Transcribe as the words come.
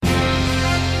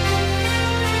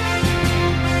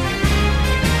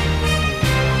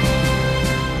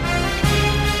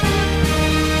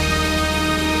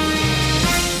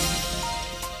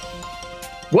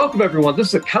Welcome, everyone. This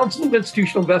is a Council of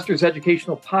Institutional Investors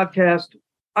educational podcast.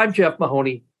 I'm Jeff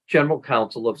Mahoney, General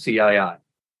Counsel of CII.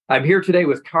 I'm here today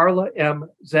with Karla M.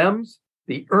 Zehms,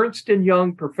 the Ernst &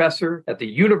 Young Professor at the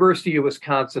University of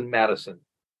Wisconsin-Madison.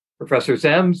 Professor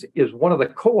Zehms is one of the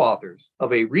co-authors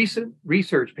of a recent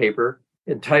research paper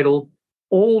entitled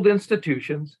Old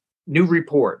Institutions, New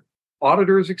Report,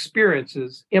 Auditors'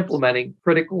 Experiences Implementing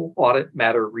Critical Audit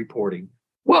Matter Reporting.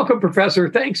 Welcome, Professor.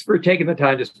 Thanks for taking the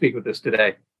time to speak with us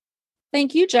today.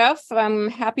 Thank you, Jeff. I'm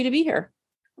happy to be here.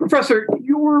 Professor,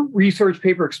 your research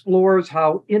paper explores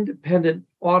how independent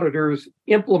auditors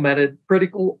implemented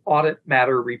critical audit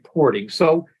matter reporting.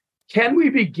 So, can we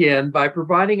begin by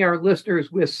providing our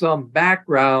listeners with some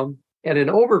background and an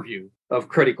overview of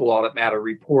critical audit matter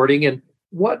reporting and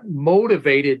what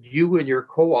motivated you and your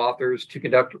co-authors to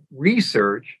conduct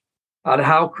research on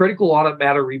how critical audit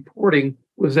matter reporting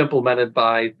was implemented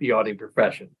by the auditing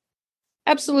profession?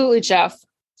 Absolutely, Jeff.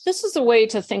 This is a way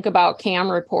to think about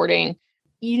CAM reporting.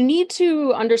 You need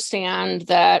to understand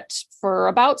that for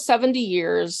about 70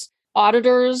 years,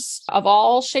 auditors of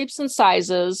all shapes and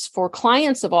sizes, for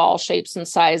clients of all shapes and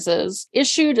sizes,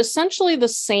 issued essentially the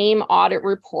same audit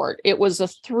report. It was a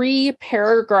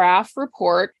 3-paragraph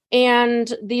report.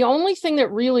 And the only thing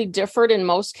that really differed in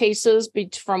most cases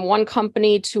from one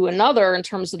company to another in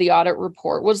terms of the audit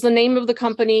report was the name of the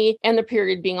company and the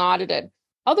period being audited.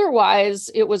 Otherwise,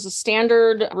 it was a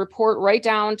standard report right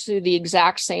down to the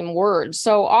exact same words.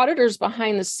 So auditors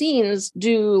behind the scenes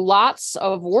do lots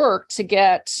of work to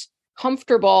get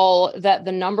comfortable that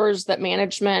the numbers that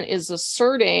management is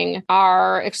asserting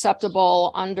are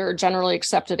acceptable under generally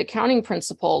accepted accounting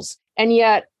principles. And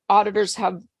yet auditors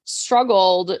have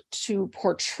struggled to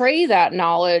portray that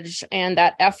knowledge and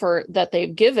that effort that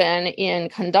they've given in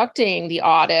conducting the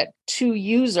audit to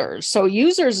users. So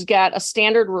users get a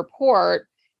standard report,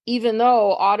 even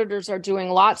though auditors are doing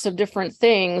lots of different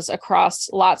things across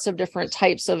lots of different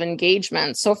types of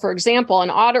engagement. So for example, an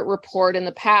audit report in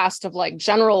the past of like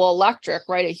General Electric,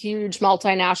 right, a huge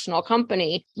multinational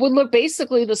company, would look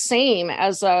basically the same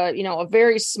as a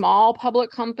very small public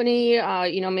company,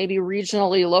 maybe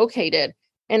regionally located.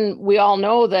 And we all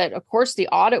know that, of course, the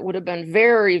audit would have been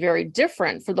very, very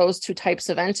different for those two types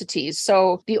of entities.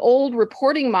 So the old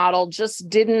reporting model just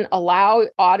didn't allow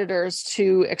auditors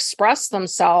to express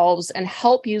themselves and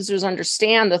help users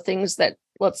understand the things that,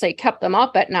 let's say, kept them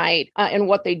up at night and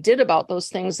what they did about those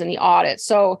things in the audit.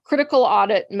 So critical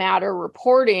audit matter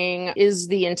reporting is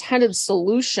the intended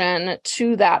solution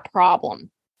to that problem.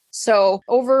 So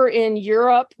over in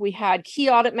Europe, we had key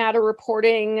audit matter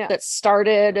reporting that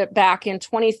started back in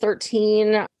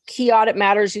 2013. Key audit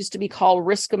matters used to be called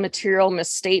risk of material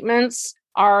misstatements,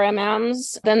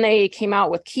 RMMs. Then they came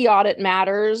out with key audit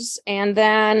matters. And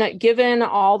then given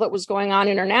all that was going on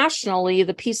internationally,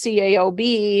 the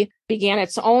PCAOB began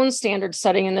its own standard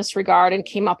setting in this regard and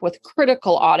came up with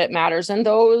critical audit matters. And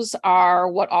those are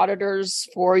what auditors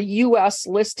for U.S.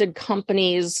 listed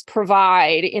companies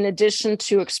provide, in addition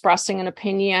to expressing an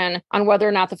opinion on whether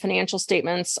or not the financial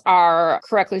statements are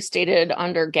correctly stated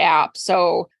under GAAP.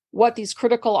 So what these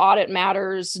critical audit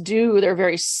matters do, they're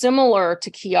very similar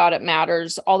to key audit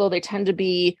matters, although they tend to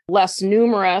be less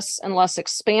numerous and less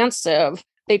expansive.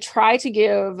 They try to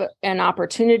give an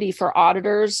opportunity for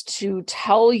auditors to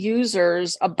tell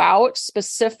users about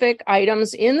specific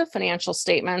items in the financial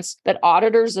statements that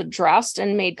auditors addressed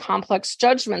and made complex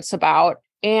judgments about.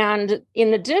 And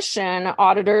in addition,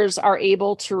 auditors are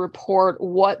able to report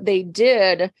what they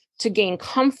did to gain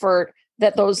comfort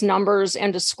that those numbers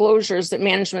and disclosures that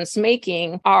management's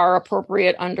making are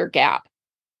appropriate under GAAP.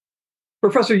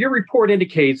 Professor, your report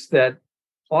indicates that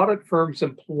audit firms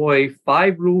employ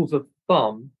 5 rules of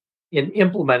thumb in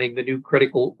implementing the new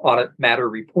critical audit matter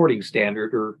reporting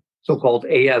standard, or so-called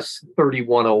AS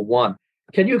 3101.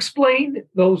 Can you explain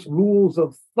those rules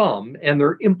of thumb and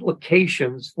their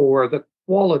implications for the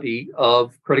quality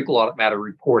of critical audit matter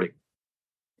reporting?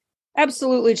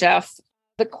 Absolutely, Jeff.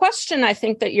 The question I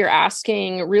think that you're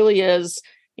asking really is,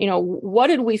 what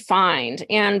did we find?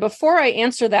 And before I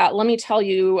answer that, let me tell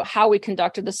you how we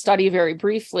conducted the study very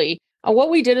briefly.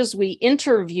 What we did is we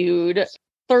interviewed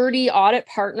 30 audit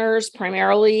partners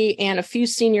primarily and a few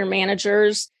senior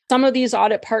managers. Some of these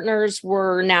audit partners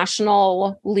were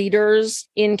national leaders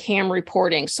in CAM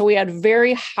reporting. So we had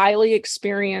very highly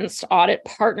experienced audit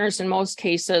partners in most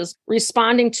cases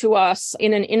responding to us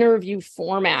in an interview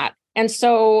format. And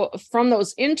so from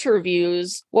those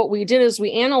interviews, what we did is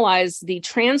we analyzed the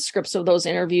transcripts of those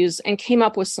interviews and came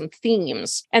up with some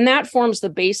themes. And that forms the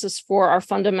basis for our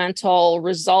fundamental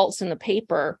results in the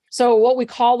paper. So what we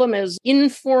call them is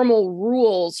informal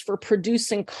rules for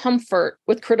producing comfort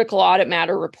with critical audit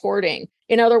matter reporting.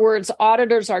 In other words,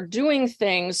 auditors are doing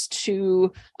things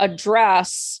to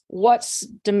address what's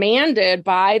demanded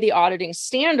by the auditing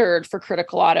standard for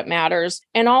critical audit matters,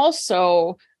 and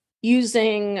also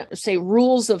using, say,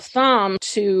 rules of thumb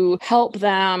to help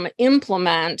them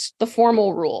implement the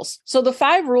formal rules. So the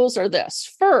 5 rules are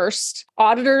this. First,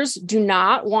 auditors do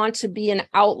not want to be an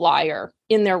outlier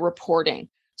in their reporting.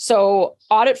 So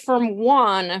audit firm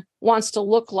 1 wants to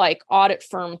look like audit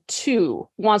firm 2,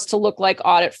 wants to look like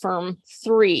audit firm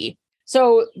 3.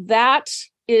 So that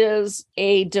is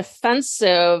a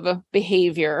defensive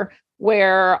behavior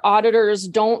where auditors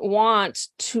don't want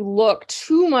to look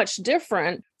too much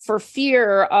different for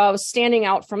fear of standing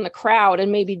out from the crowd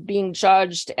and maybe being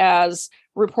judged as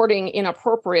reporting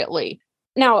inappropriately.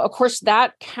 Now, of course,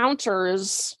 that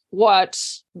counters what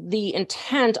the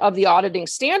intent of the auditing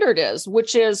standard is,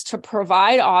 which is to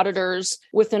provide auditors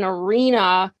with an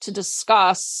arena to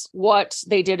discuss what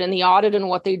they did in the audit and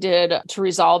what they did to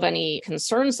resolve any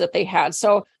concerns that they had.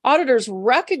 So auditors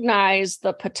recognize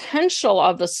the potential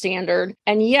of the standard,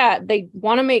 and yet they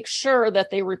want to make sure that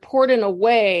they report in a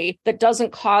way that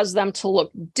doesn't cause them to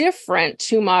look different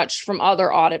too much from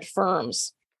other audit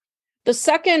firms. The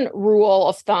second rule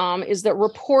of thumb is that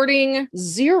reporting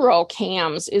 0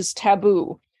 CAMs is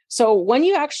taboo. So when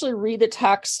you actually read the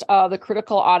text of the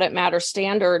critical audit matter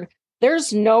standard,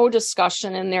 there's no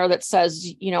discussion in there that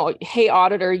says, hey,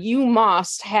 auditor, you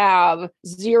must have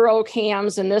 0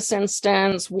 CAMs in this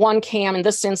instance, 1 CAM in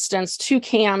this instance, 2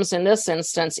 CAMs in this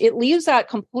instance. It leaves that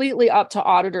completely up to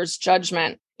auditors'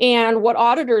 judgment. And what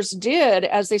auditors did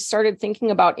as they started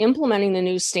thinking about implementing the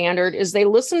new standard is they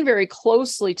listened very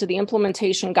closely to the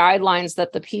implementation guidelines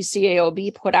that the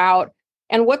PCAOB put out.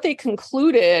 And what they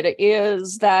concluded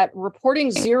is that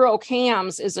reporting 0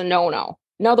 CAMs is a no-no.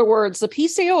 In other words, the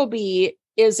PCAOB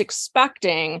is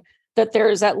expecting that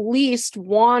there's at least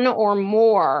 1 or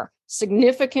more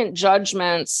significant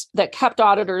judgments that kept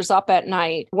auditors up at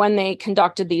night when they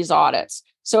conducted these audits.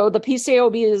 So the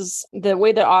PCAOB is, the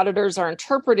way that auditors are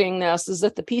interpreting this is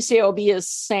that the PCAOB is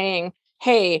saying,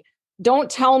 hey, don't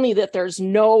tell me that there's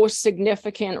no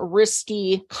significant,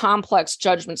 risky, complex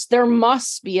judgments. There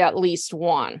must be at least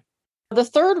 1. The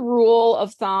third rule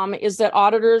of thumb is that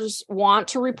auditors want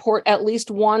to report at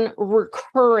least 1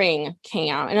 recurring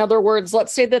CAM. In other words,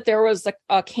 let's say that there was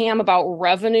a CAM about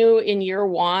revenue in year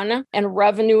 1 and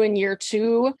revenue in year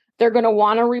 2. They're going to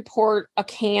want to report a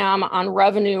CAM on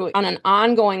revenue on an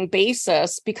ongoing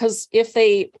basis, because if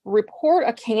they report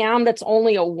a CAM that's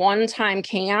only a one-time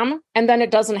CAM and then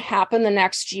it doesn't happen the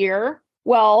next year,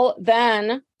 well,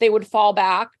 then they would fall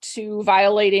back to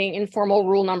violating informal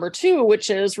rule number 2, which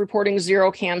is reporting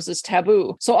 0 CAMs is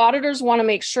taboo. So auditors want to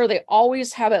make sure they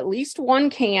always have at least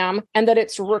 1 CAM and that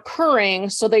it's recurring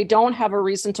so they don't have a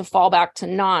reason to fall back to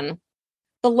none.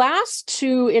 The last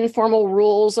 2 informal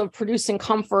rules of producing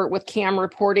comfort with CAM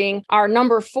reporting are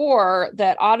number 4,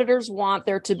 that auditors want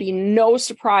there to be no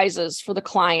surprises for the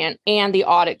client and the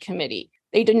audit committee.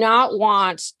 They do not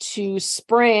want to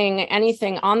spring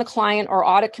anything on the client or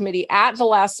audit committee at the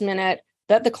last minute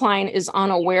that the client is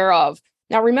unaware of.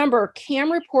 Now, remember, CAM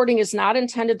reporting is not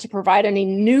intended to provide any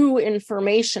new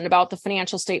information about the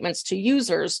financial statements to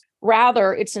users.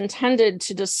 Rather, it's intended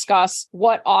to discuss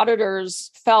what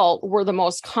auditors felt were the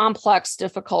most complex,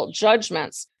 difficult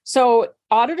judgments. So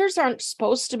auditors aren't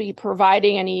supposed to be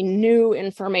providing any new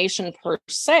information per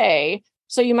se.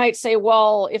 So you might say,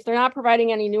 well, if they're not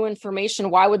providing any new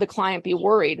information, why would the client be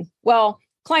worried? Well,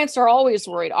 clients are always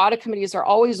worried. Audit committees are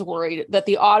always worried that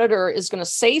the auditor is going to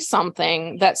say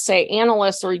something that, say,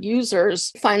 analysts or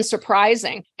users find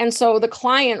surprising. And so the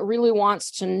client really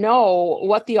wants to know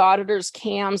what the auditor's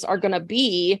CAMs are going to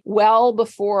be well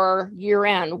before year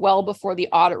end, well before the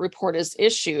audit report is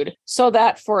issued, so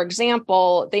that, for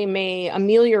example, they may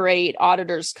ameliorate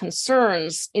auditors'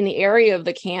 concerns in the area of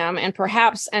the CAM and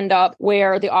perhaps end up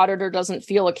where the auditor doesn't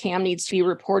feel a CAM needs to be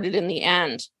reported in the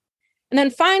end. And then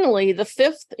finally, the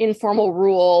 5th informal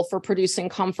rule for producing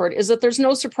comfort is that there's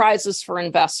no surprises for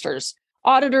investors.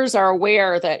 Auditors are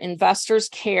aware that investors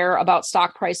care about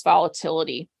stock price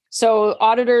volatility. So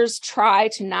auditors try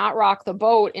to not rock the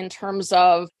boat in terms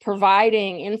of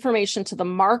providing information to the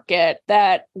market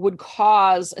that would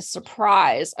cause a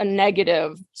surprise, a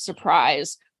negative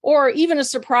surprise, or even a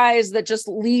surprise that just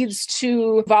leads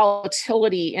to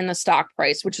volatility in the stock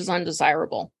price, which is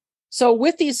undesirable. So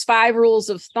with these 5 rules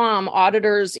of thumb,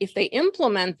 auditors, if they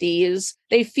implement these,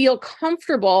 they feel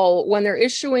comfortable when they're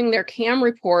issuing their CAM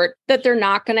report that they're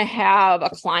not going to have a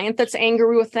client that's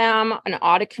angry with them, an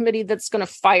audit committee that's going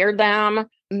to fire them,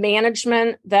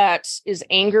 management that is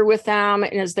angry with them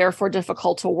and is therefore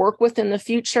difficult to work with in the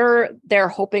future. They're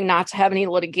hoping not to have any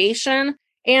litigation.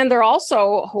 And they're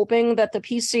also hoping that the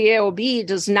PCAOB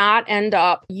does not end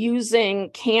up using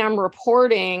CAM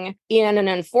reporting in an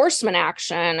enforcement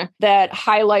action that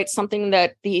highlights something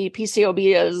that the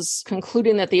PCAOB is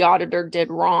concluding that the auditor did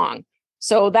wrong.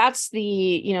 So that's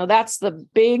the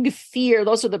big fear.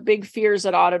 Those are the big fears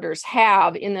that auditors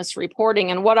have in this reporting.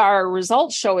 And what our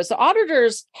results show is the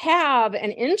auditors have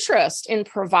an interest in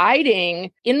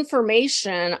providing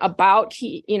information about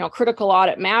critical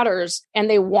audit matters, and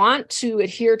they want to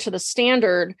adhere to the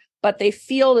standard, but they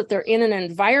feel that they're in an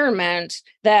environment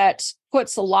that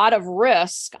puts a lot of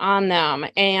risk on them.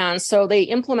 And so they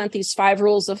implement these 5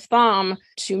 rules of thumb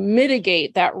to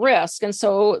mitigate that risk. And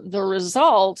so the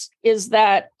result is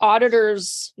that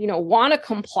auditors, want to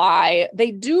comply.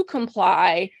 They do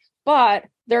comply, but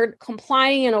they're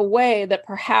complying in a way that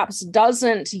perhaps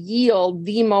doesn't yield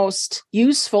the most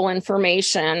useful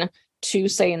information to,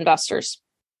 say, investors.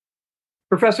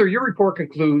 Professor, your report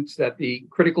concludes that the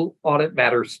Critical Audit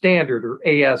Matter Standard, or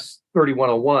AS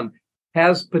 3101,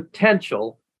 has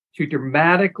potential to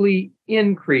dramatically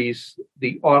increase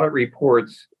the audit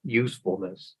report's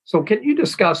usefulness. So can you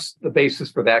discuss the basis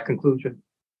for that conclusion?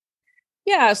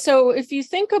 Yeah, so if you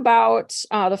think about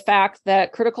the fact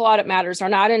that critical audit matters are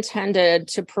not intended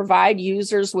to provide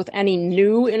users with any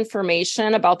new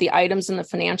information about the items in the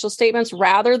financial statements,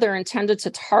 rather they're intended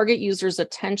to target users'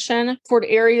 attention toward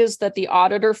areas that the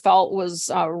auditor felt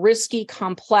was risky,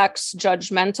 complex,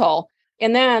 judgmental.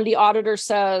 And then the auditor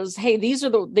says, hey, these are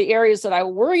the areas that I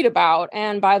worried about.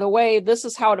 And by the way, this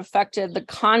is how it affected the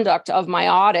conduct of my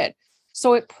audit.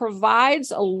 So it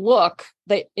provides a look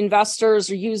that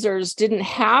investors or users didn't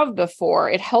have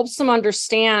before. It helps them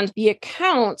understand the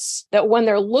accounts that when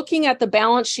they're looking at the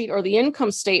balance sheet or the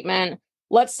income statement,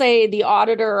 let's say the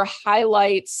auditor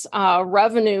highlights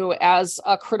revenue as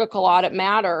a critical audit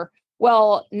matter.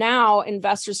 Well, now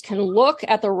investors can look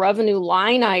at the revenue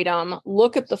line item,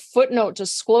 look at the footnote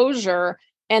disclosure,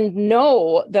 and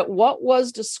know that what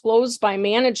was disclosed by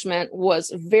management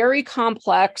was very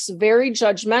complex, very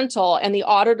judgmental, and the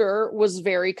auditor was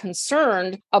very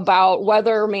concerned about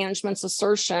whether management's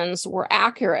assertions were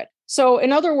accurate. So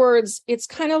in other words, it's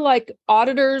kind of like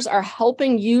auditors are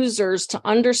helping users to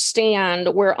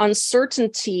understand where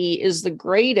uncertainty is the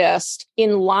greatest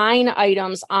in line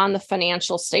items on the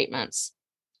financial statements.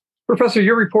 Professor,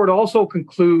 your report also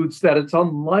concludes that it's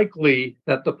unlikely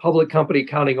that the Public Company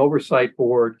Accounting Oversight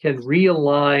Board can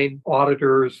realign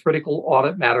auditors' critical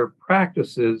audit matter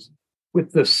practices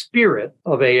with the spirit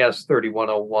of AS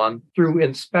 3101 through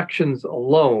inspections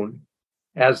alone,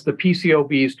 as the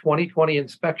PCAOB's 2020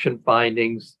 inspection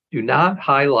findings do not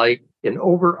highlight an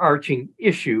overarching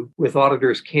issue with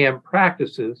auditors' CAM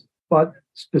practices, but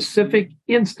specific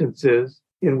instances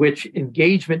in which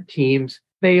engagement teams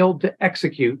failed to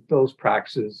execute those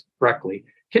practices correctly.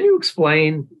 Can you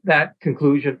explain that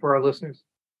conclusion for our listeners?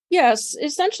 Yes,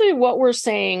 essentially what we're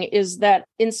saying is that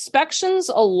inspections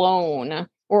alone,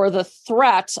 or the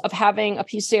threat of having a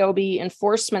PCAOB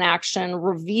enforcement action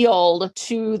revealed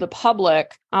to the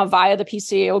public via the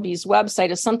PCAOB's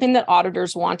website, is something that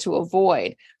auditors want to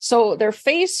avoid. So they're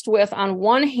faced with, on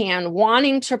one hand,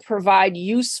 wanting to provide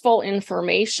useful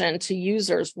information to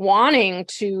users, wanting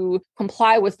to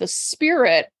comply with the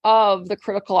spirit of the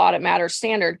critical audit matter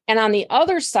standard. And on the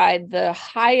other side, the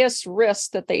highest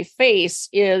risk that they face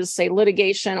is, say,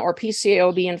 litigation or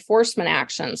PCAOB enforcement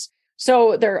actions.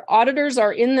 So their auditors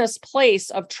are in this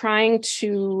place of trying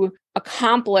to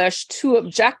accomplish 2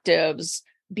 objectives,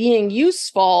 being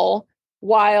useful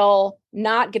while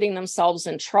not getting themselves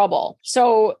in trouble.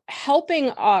 So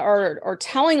helping or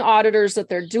telling auditors that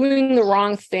they're doing the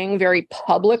wrong thing very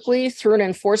publicly through an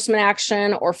enforcement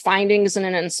action or findings in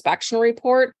an inspection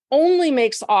report only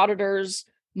makes auditors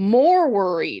more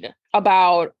worried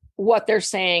about what they're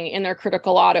saying in their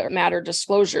critical audit matter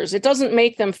disclosures. It doesn't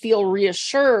make them feel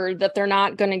reassured that they're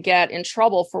not going to get in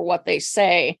trouble for what they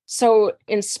say. So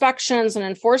inspections and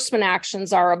enforcement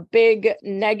actions are a big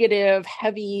negative,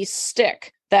 heavy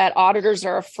stick that auditors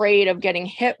are afraid of getting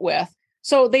hit with.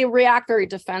 So they react very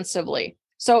defensively.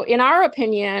 So in our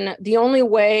opinion, the only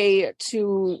way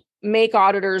to make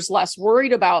auditors less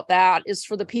worried about that is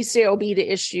for the PCAOB to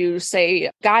issue, say,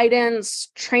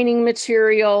 guidance, training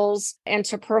materials, and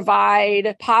to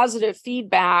provide positive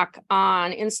feedback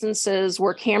on instances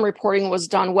where CAM reporting was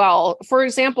done well. For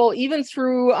example, even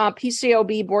through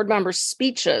PCAOB board member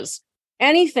speeches,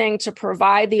 anything to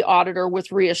provide the auditor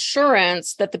with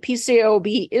reassurance that the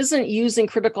PCAOB isn't using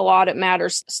critical audit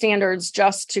matters standards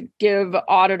just to give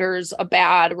auditors a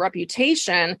bad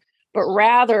reputation, but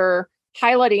rather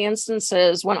highlighting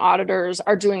instances when auditors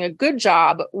are doing a good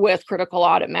job with critical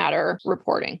audit matter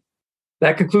reporting.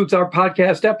 That concludes our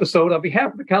podcast episode. On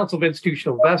behalf of the Council of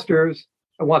Institutional Investors,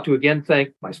 I want to again thank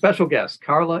my special guest,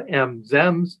 Karla M.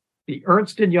 Zehms, the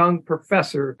Ernst & Young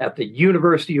Professor at the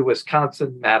University of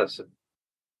Wisconsin-Madison.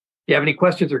 If you have any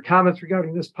questions or comments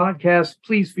regarding this podcast,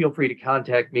 please feel free to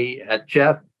contact me at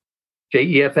Jeff,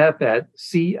 Jeff, at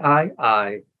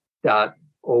CII.org.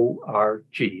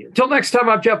 Until next time,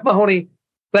 I'm Jeff Mahoney.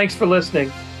 Thanks for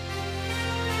listening.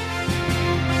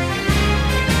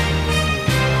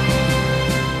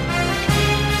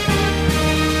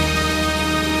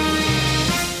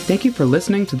 Thank you for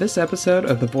listening to this episode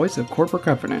of The Voice of Corporate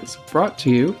Governance, brought to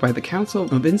you by the Council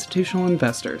of Institutional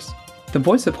Investors. The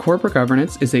Voice of Corporate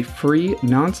Governance is a free,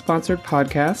 non-sponsored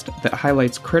podcast that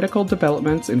highlights critical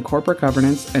developments in corporate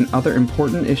governance and other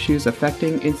important issues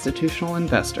affecting institutional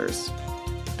investors.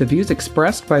 The views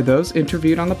expressed by those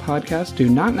interviewed on the podcast do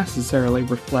not necessarily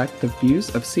reflect the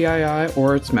views of CII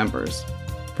or its members.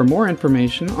 For more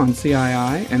information on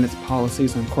CII and its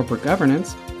policies on corporate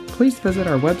governance, please visit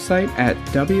our website at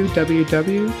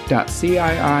www.cii.org.